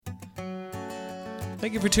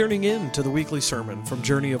Thank you for tuning in to the weekly sermon from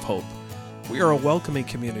Journey of Hope. We are a welcoming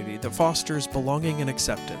community that fosters belonging and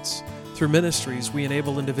acceptance. Through ministries, we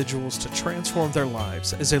enable individuals to transform their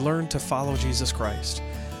lives as they learn to follow Jesus Christ.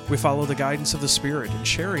 We follow the guidance of the Spirit in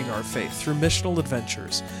sharing our faith through missional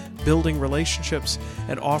adventures, building relationships,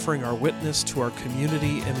 and offering our witness to our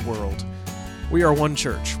community and world. We are one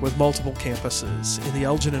church with multiple campuses in the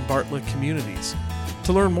Elgin and Bartlett communities.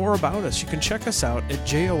 To learn more about us, you can check us out at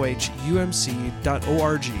johumc.org,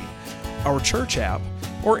 our church app,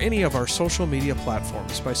 or any of our social media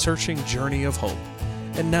platforms by searching Journey of Hope.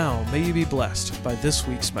 And now, may you be blessed by this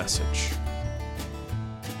week's message.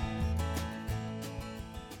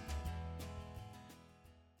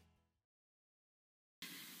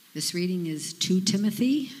 This reading is 2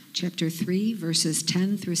 Timothy chapter 3, verses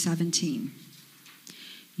 10 through 17.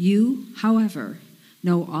 You, however,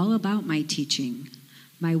 know all about my teaching,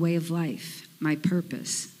 my way of life, my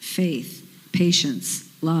purpose, faith, patience,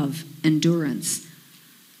 love, endurance,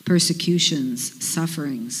 persecutions,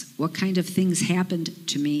 sufferings, what kind of things happened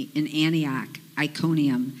to me in Antioch,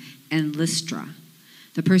 Iconium, and Lystra,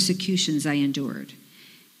 the persecutions I endured.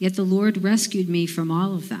 Yet the Lord rescued me from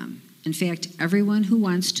all of them. In fact, everyone who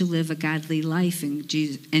wants to live a godly life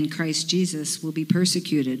in Christ Jesus will be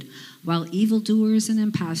persecuted, while evildoers and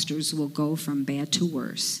impostors will go from bad to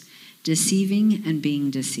worse, deceiving and being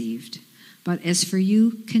deceived. But as for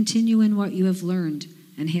you, continue in what you have learned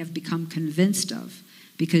and have become convinced of,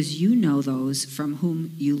 because you know those from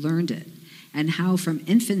whom you learned it, and how from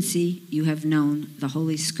infancy you have known the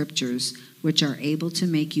Holy Scriptures, which are able to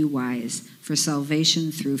make you wise for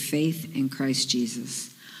salvation through faith in Christ Jesus.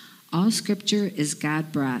 All Scripture is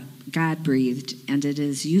God-breathed, and it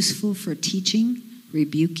is useful for teaching,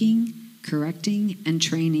 rebuking, correcting, and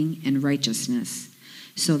training in righteousness,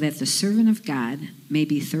 so that the servant of God may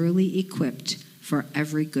be thoroughly equipped for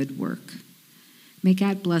every good work. May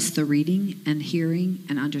God bless the reading and hearing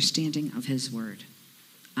and understanding of his word.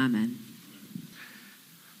 Amen.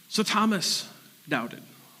 So Thomas doubted.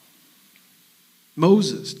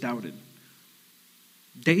 Moses doubted.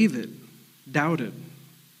 David doubted.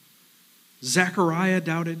 Zechariah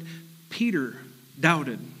doubted. Peter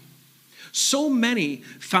doubted. So many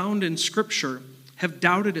found in Scripture have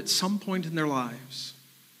doubted at some point in their lives.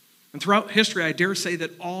 And throughout history, I dare say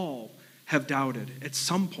that all have doubted at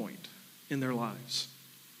some point in their lives.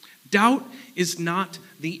 Doubt is not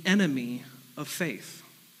the enemy of faith.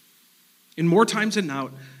 In more times than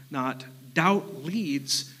not, doubt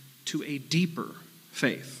leads to a deeper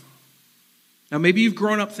faith. Now, maybe you've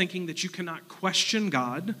grown up thinking that you cannot question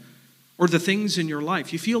God or the things in your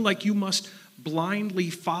life. You feel like you must blindly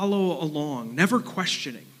follow along, never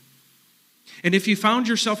questioning. And if you found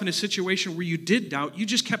yourself in a situation where you did doubt, you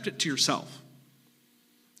just kept it to yourself.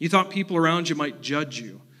 You thought people around you might judge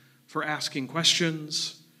you for asking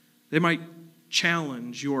questions. They might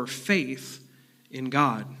challenge your faith in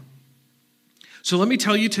God. So let me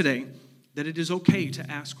tell you today that it is okay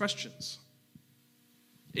to ask questions.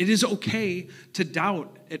 It is okay to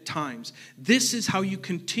doubt at times. This is how you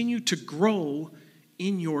continue to grow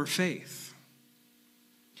in your faith.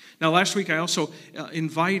 Now, last week I also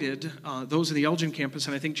invited those in the Elgin campus,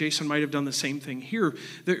 and I think Jason might have done the same thing here.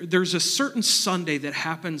 There's a certain Sunday that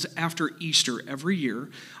happens after Easter every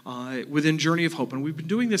year within Journey of Hope, and we've been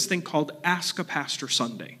doing this thing called Ask a Pastor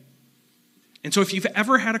Sunday. And so if you've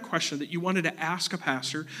ever had a question that you wanted to ask a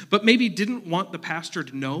pastor, but maybe didn't want the pastor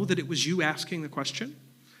to know that it was you asking the question,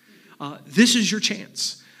 this is your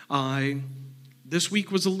chance. This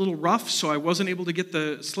week was a little rough, so I wasn't able to get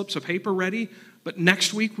the slips of paper ready, but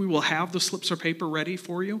next week we will have the slips of paper ready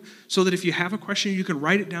for you so that if you have a question, you can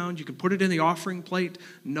write it down, you can put it in the offering plate.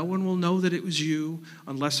 No one will know that it was you,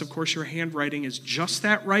 unless, of course, your handwriting is just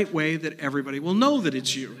that right way that everybody will know that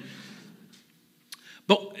it's you.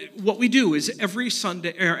 But what we do is every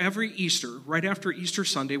Sunday, or every Easter, right after Easter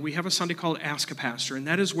Sunday, we have a Sunday called Ask a Pastor, and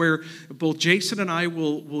that is where both Jason and I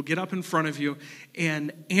will get up in front of you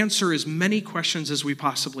and answer as many questions as we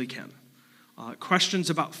possibly can. Questions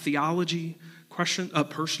about theology,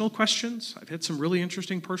 personal questions. I've had some really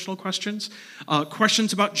interesting personal questions.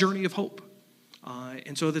 Questions about Journey of Hope.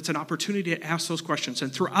 And so that's an opportunity to ask those questions.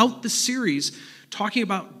 And throughout the series, talking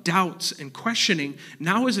about doubts and questioning,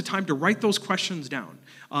 now is a time to write those questions down.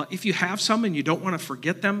 If you have some and you don't want to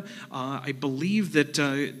forget them, I believe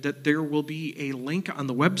that there will be a link on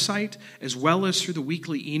the website as well as through the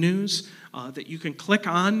weekly e-news that you can click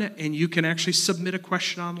on and you can actually submit a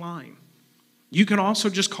question online. You can also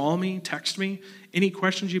just call me, text me, any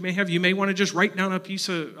questions you may have. You may want to just write down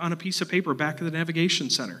on a piece of paper back at the navigation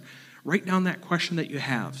center. Write down that question that you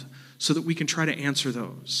have so that we can try to answer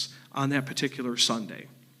those on that particular Sunday.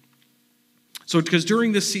 So because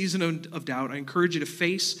during this season of doubt, I encourage you to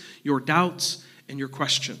face your doubts and your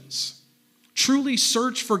questions. Truly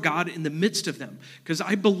search for God in the midst of them, because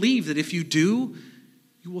I believe that if you do,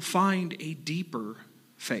 you will find a deeper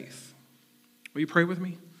faith. Will you pray with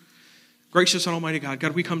me? Gracious and almighty God,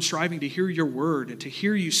 we come striving to hear your word and to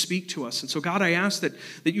hear you speak to us. And so, God, I ask that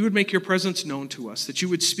you would make your presence known to us, that you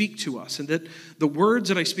would speak to us, and that the words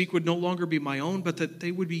that I speak would no longer be my own, but that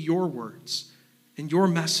they would be your words and your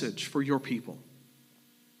message for your people.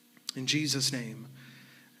 In Jesus' name,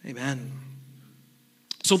 amen.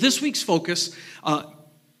 So this week's focus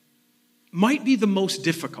might be the most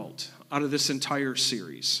difficult out of this entire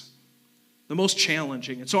series. The most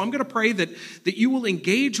challenging. And so I'm going to pray that you will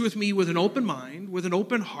engage with me with an open mind, with an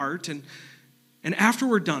open heart, and after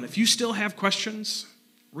we're done, if you still have questions,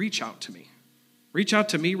 reach out to me. Reach out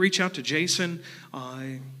to me, reach out to Jason,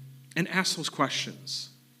 and ask those questions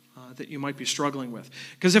that you might be struggling with.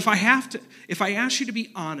 Because if I ask you to be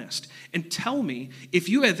honest and tell me if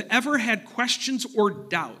you have ever had questions or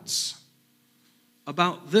doubts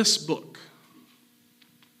about this book,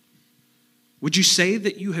 would you say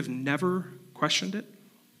that you have never questioned it?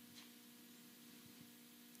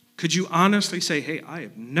 Could you honestly say, hey, I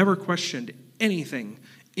have never questioned anything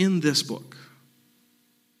in this book?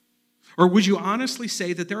 Or would you honestly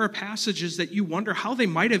say that there are passages that you wonder how they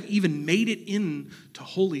might have even made it into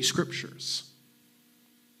Holy Scriptures?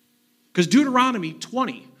 Because Deuteronomy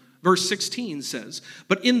 20, verse 16 says,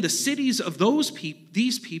 but in the cities of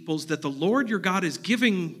these peoples that the Lord your God is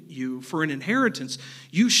giving you for an inheritance,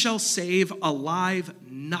 you shall save alive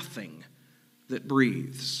nothing that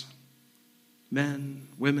breathes. Men,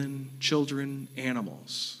 women, children,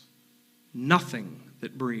 animals. Nothing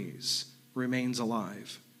that breathes remains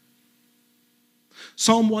alive.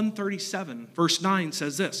 Psalm 137, verse 9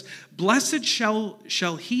 says this, blessed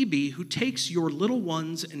shall he be who takes your little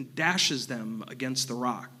ones and dashes them against the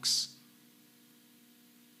rocks.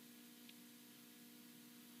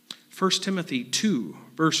 1 Timothy 2,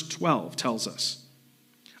 verse 12 tells us,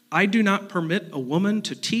 I do not permit a woman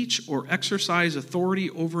to teach or exercise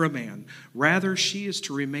authority over a man. Rather, she is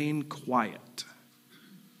to remain quiet.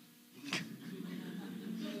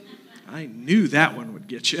 I knew that one would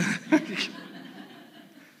get you.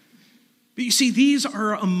 But you see, these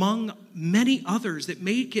are among many others that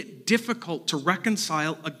make it difficult to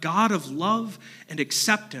reconcile a God of love and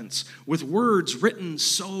acceptance with words written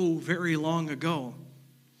so very long ago.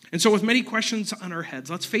 And so with many questions on our heads,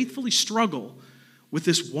 let's faithfully struggle with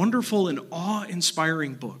this wonderful and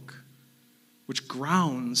awe-inspiring book, which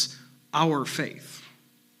grounds our faith.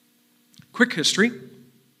 Quick history.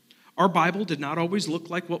 Our Bible did not always look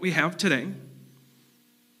like what we have today.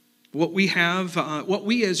 What we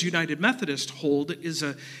as United Methodist hold is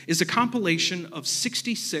a compilation of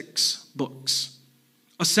 66 books,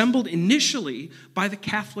 assembled initially by the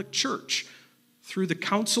Catholic Church through the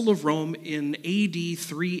Council of Rome in AD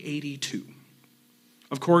 382.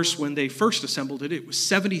 Of course, when they first assembled it, it was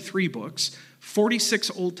 73 books, 46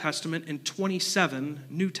 Old Testament, and 27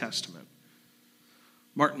 New Testament.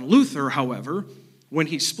 Martin Luther, however, when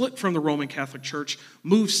he split from the Roman Catholic Church,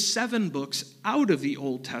 moved 7 books out of the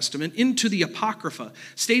Old Testament into the Apocrypha,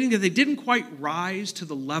 stating that they didn't quite rise to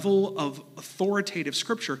the level of authoritative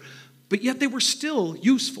scripture, but yet they were still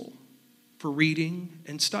useful for reading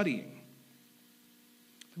and studying.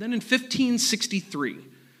 Then in 1563,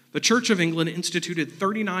 the Church of England instituted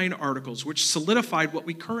 39 articles, which solidified what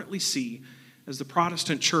we currently see as the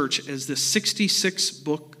Protestant Church as the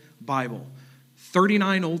 66-book Bible,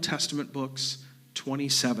 39 Old Testament books,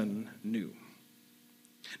 27 new.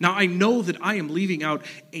 Now, I know that I am leaving out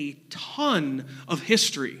a ton of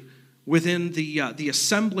history within the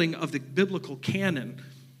assembling of the biblical canon,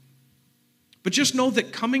 but just know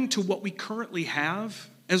that coming to what we currently have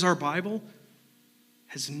as our Bible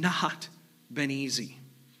has not been easy.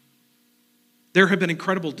 There have been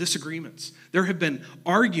incredible disagreements. There have been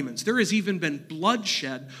arguments. There has even been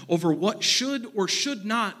bloodshed over what should or should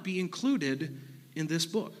not be included in this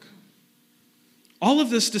book. All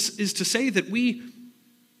of this is to say that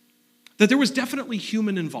there was definitely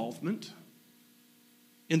human involvement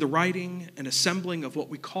in the writing and assembling of what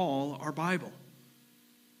we call our Bible.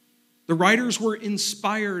 The writers were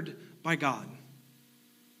inspired by God,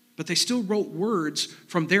 but they still wrote words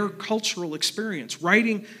from their cultural experience,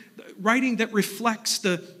 writing that reflects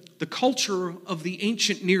the culture of the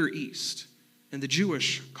ancient Near East and the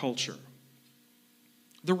Jewish culture.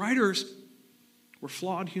 The writers were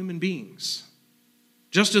flawed human beings,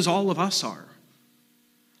 just as all of us are.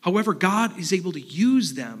 However, God is able to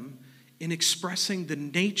use them in expressing the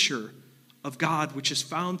nature of God, which is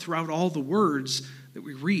found throughout all the words that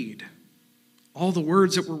we read. all the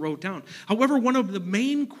words that were wrote down. However, one of the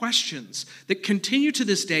main questions that continue to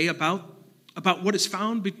this day about what is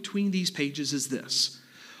found between these pages is this: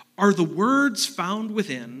 are the words found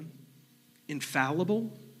within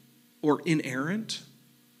infallible or inerrant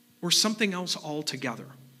or something else altogether?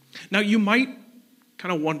 Now, you might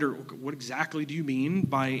kind of wonder, what exactly do you mean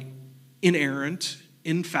by inerrant,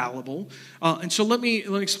 infallible? And so let me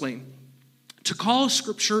explain. To call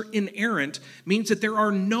Scripture inerrant means that there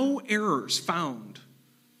are no errors found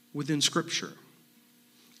within Scripture.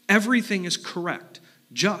 Everything is correct,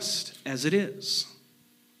 just as it is.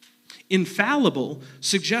 Infallible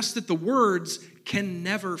suggests that the words can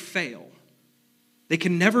never fail. They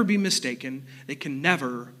can never be mistaken. They can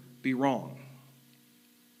never be wrong.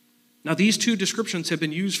 Now, these two descriptions have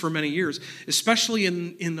been used for many years, especially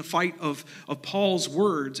in the fight of Paul's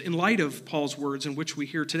words, in light of Paul's words in which we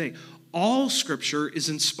hear today. All Scripture is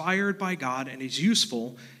inspired by God and is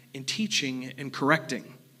useful in teaching and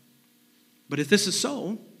correcting. But if this is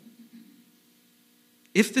so,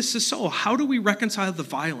 how do we reconcile the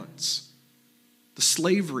violence, the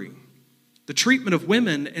slavery, the treatment of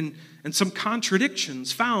women, and some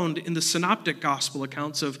contradictions found in the synoptic gospel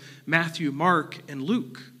accounts of Matthew, Mark, and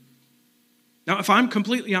Luke? Now, if I'm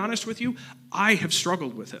completely honest with you, I have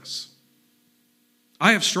struggled with this.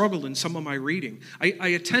 I have struggled in some of my reading. I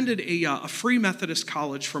attended a free Methodist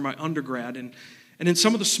college for my undergrad, and in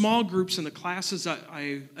some of the small groups in the classes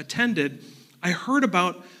I attended, I heard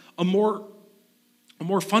about a more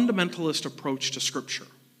fundamentalist approach to Scripture,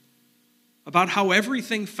 about how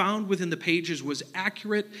everything found within the pages was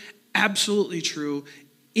accurate, absolutely true,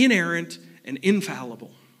 inerrant, and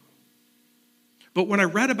infallible. But when I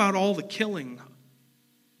read about all the killing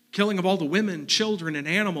of all the women, children, and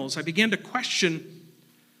animals, I began to question,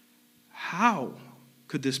 how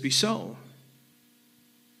could this be so?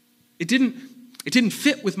 It didn't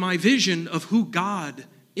fit with my vision of who God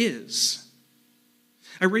is.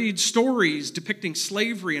 I read stories depicting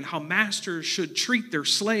slavery and how masters should treat their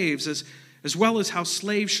slaves as well as how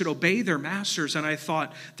slaves should obey their masters, and I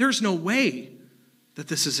thought, there's no way that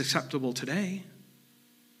this is acceptable today.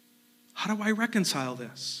 How do I reconcile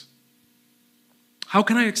this? How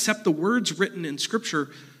can I accept the words written in Scripture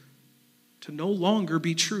to no longer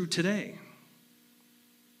be true today?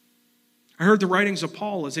 I heard the writings of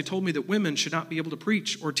Paul as they told me that women should not be able to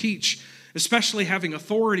preach or teach, especially having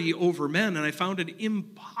authority over men, and I found it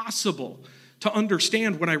impossible to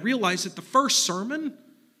understand when I realized that the first sermon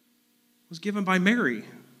was given by Mary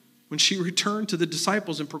when she returned to the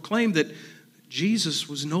disciples and proclaimed that Jesus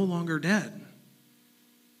was no longer dead.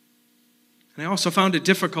 And I also found it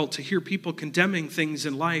difficult to hear people condemning things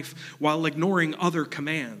in life while ignoring other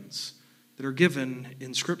commands that are given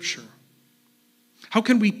in Scripture. How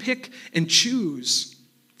can we pick and choose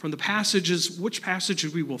from the passages which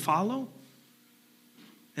passages we will follow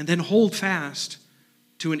and then hold fast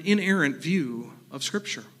to an inerrant view of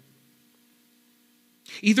Scripture?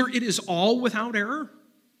 Either it is all without error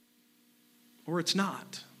or it's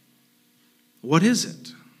not. What is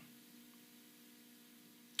it?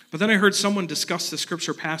 But then I heard someone discuss the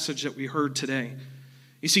Scripture passage that we heard today.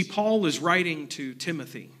 You see, Paul is writing to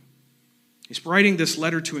Timothy. He's writing this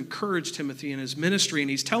letter to encourage Timothy in his ministry, and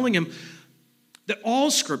he's telling him that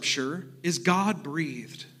all Scripture is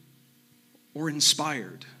God-breathed or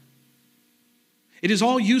inspired. It is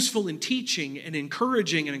all useful in teaching and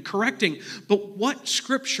encouraging and in correcting, but what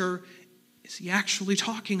Scripture is he actually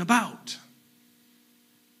talking about?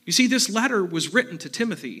 You see, this letter was written to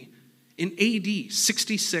Timothy in AD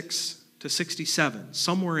 66 to 67,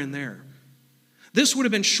 somewhere in there. This would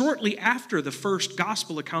have been shortly after the first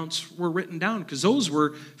gospel accounts were written down, because those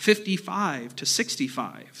were 55 to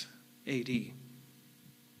 65 AD.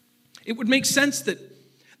 It would make sense that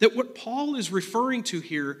what Paul is referring to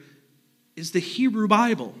here is the Hebrew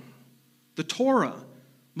Bible, the Torah,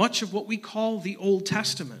 much of what we call the Old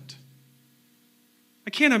Testament. I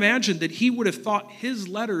can't imagine that he would have thought his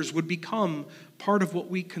letters would become part of what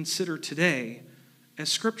we consider today as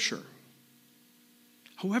Scripture.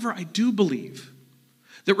 However, I do believe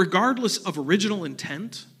that regardless of original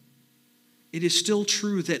intent, it is still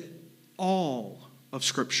true that all of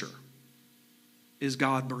Scripture is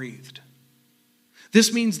God-breathed.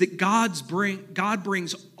 This means that God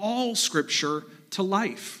brings all Scripture to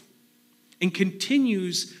life and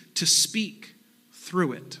continues to speak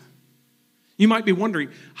through it. You might be wondering,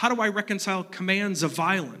 how do I reconcile commands of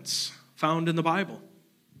violence found in the Bible?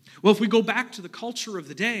 Well, if we go back to the culture of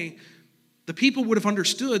the day, the people would have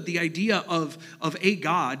understood the idea of a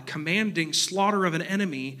God commanding slaughter of an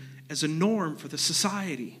enemy as a norm for the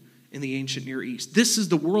society in the ancient Near East. This is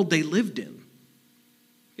the world they lived in.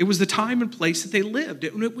 It was the time and place that they lived.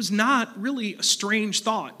 It was not really a strange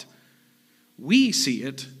thought. We see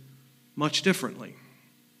it much differently.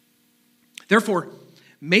 Therefore,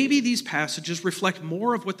 maybe these passages reflect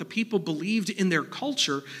more of what the people believed in their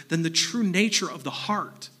culture than the true nature of the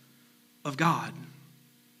heart of God.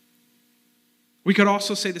 We could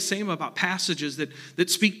also say the same about passages that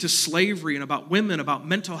speak to slavery and about women, about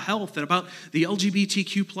mental health, and about the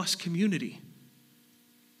LGBTQ plus community.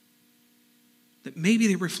 That maybe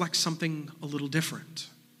they reflect something a little different.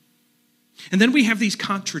 And then we have these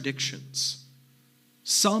contradictions.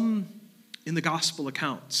 Some in the gospel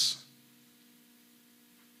accounts.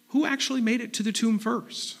 Who actually made it to the tomb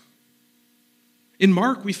first? In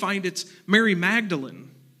Mark, we find it's Mary Magdalene,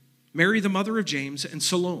 Mary the mother of James, and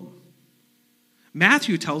Salome.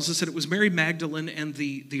 Matthew tells us that it was Mary Magdalene and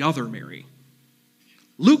the other Mary.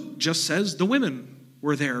 Luke just says the women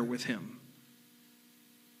were there with him.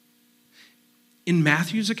 In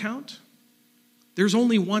Matthew's account, there's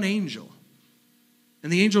only one angel,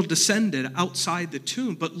 and the angel descended outside the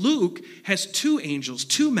tomb. But Luke has two angels,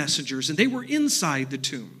 two messengers, and they were inside the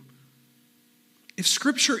tomb. If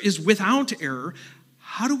Scripture is without error,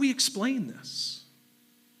 how do we explain this?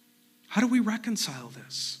 How do we reconcile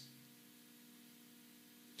this?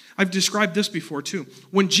 I've described this before too.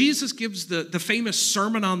 When Jesus gives the famous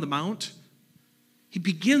Sermon on the Mount, he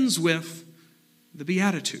begins with the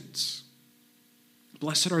Beatitudes.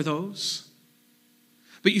 Blessed are those.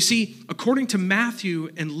 But you see, according to Matthew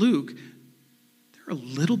and Luke, they're a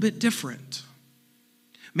little bit different.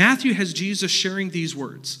 Matthew has Jesus sharing these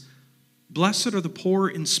words. Blessed are the poor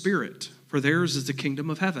in spirit, for theirs is the kingdom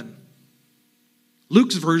of heaven.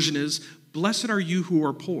 Luke's version is, blessed are you who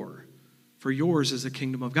are poor, for yours is the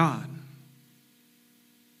kingdom of God.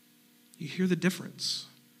 You hear the difference.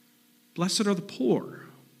 Blessed are the poor.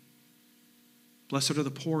 Blessed are the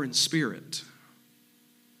poor in spirit.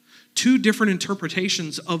 Two different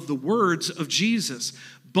interpretations of the words of Jesus,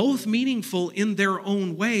 both meaningful in their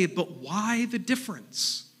own way, but why the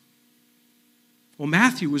difference? Well,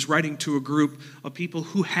 Matthew was writing to a group of people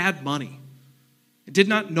who had money, did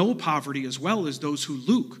not know poverty as well as those who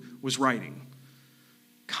Luke was writing.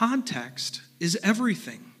 Context is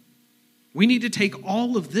everything. We need to take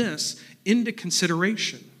all of this into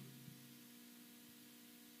consideration.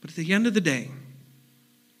 But at the end of the day,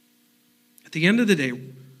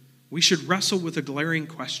 we should wrestle with a glaring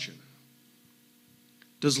question.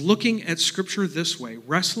 Does looking at Scripture this way,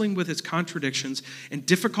 wrestling with its contradictions and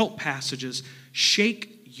difficult passages,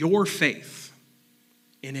 shake your faith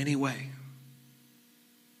in any way?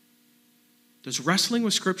 Does wrestling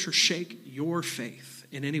with Scripture shake your faith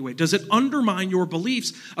in any way? Does it undermine your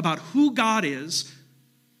beliefs about who God is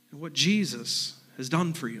and what Jesus has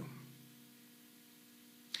done for you?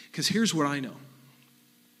 Because here's what I know.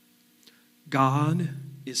 God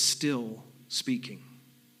is still speaking.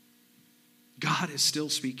 God is still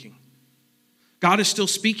speaking. God is still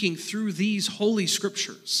speaking through these holy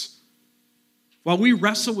scriptures. While we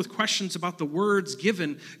wrestle with questions about the words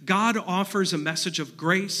given, God offers a message of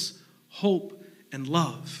grace, hope, and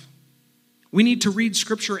love. We need to read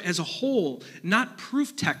Scripture as a whole, not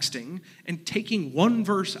proof texting and taking one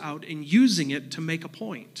verse out and using it to make a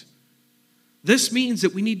point. This means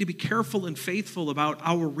that we need to be careful and faithful about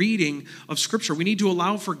our reading of Scripture. We need to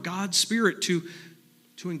allow for God's Spirit to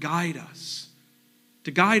guide us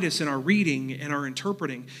in our reading and our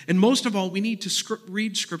interpreting. And most of all, we need to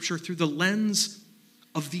read Scripture through the lens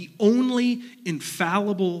of the only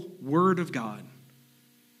infallible Word of God,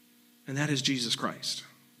 and that is Jesus Christ.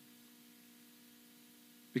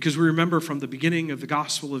 Because we remember from the beginning of the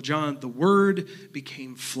Gospel of John, the Word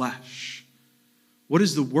became flesh. What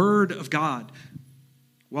is the Word of God?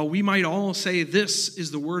 While we might all say this is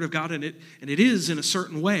the Word of God, and it is in a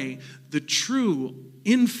certain way, the true,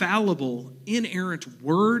 infallible, inerrant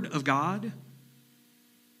Word of God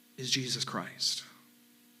is Jesus Christ.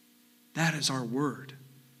 That is our Word.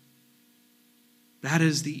 That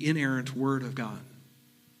is the inerrant Word of God.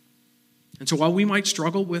 And so while we might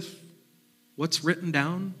struggle with what's written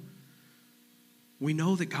down, we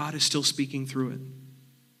know that God is still speaking through it.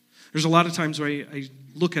 There's a lot of times where I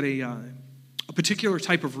look at a particular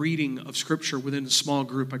type of reading of Scripture within a small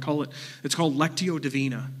group. It's called Lectio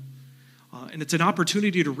Divina. And it's an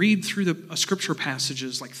opportunity to read through the Scripture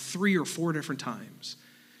passages like 3 or 4 different times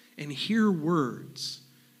and hear words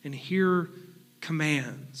and hear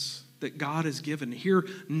commands that God has given, hear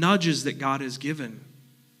nudges that God has given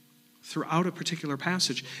throughout a particular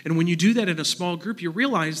passage. And when you do that in a small group, you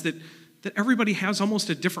realize that everybody has almost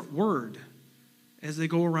a different word as they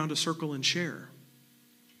go around a circle and share,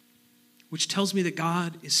 which tells me that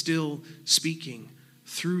God is still speaking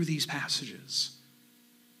through these passages.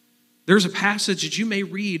 There's a passage that you may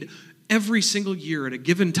read every single year at a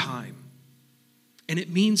given time, and it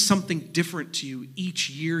means something different to you each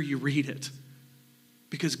year you read it,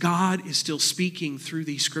 because God is still speaking through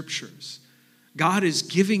these scriptures. God is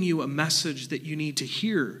giving you a message that you need to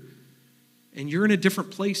hear, and you're in a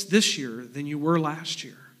different place this year than you were last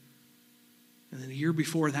year, and then the year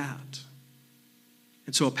before that.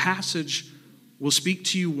 And so a passage will speak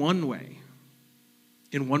to you one way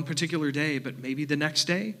in one particular day, but maybe the next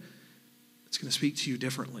day, it's going to speak to you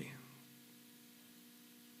differently.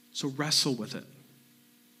 So wrestle with it.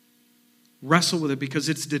 Wrestle with it, because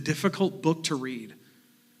it's a difficult book to read,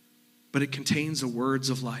 but it contains the words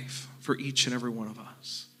of life for each and every one of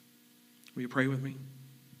us. Will you pray with me?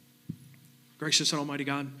 Gracious and almighty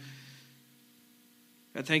God,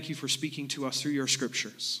 I thank you for speaking to us through your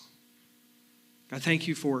scriptures. I thank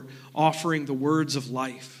you for offering the words of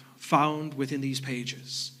life found within these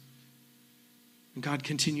pages. And God,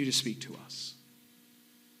 continue to speak to us.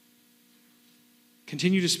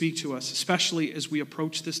 Continue to speak to us, especially as we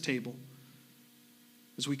approach this table,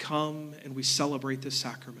 as we come and we celebrate this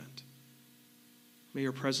sacrament. May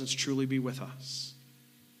your presence truly be with us.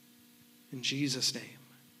 In Jesus' name,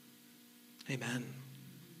 amen.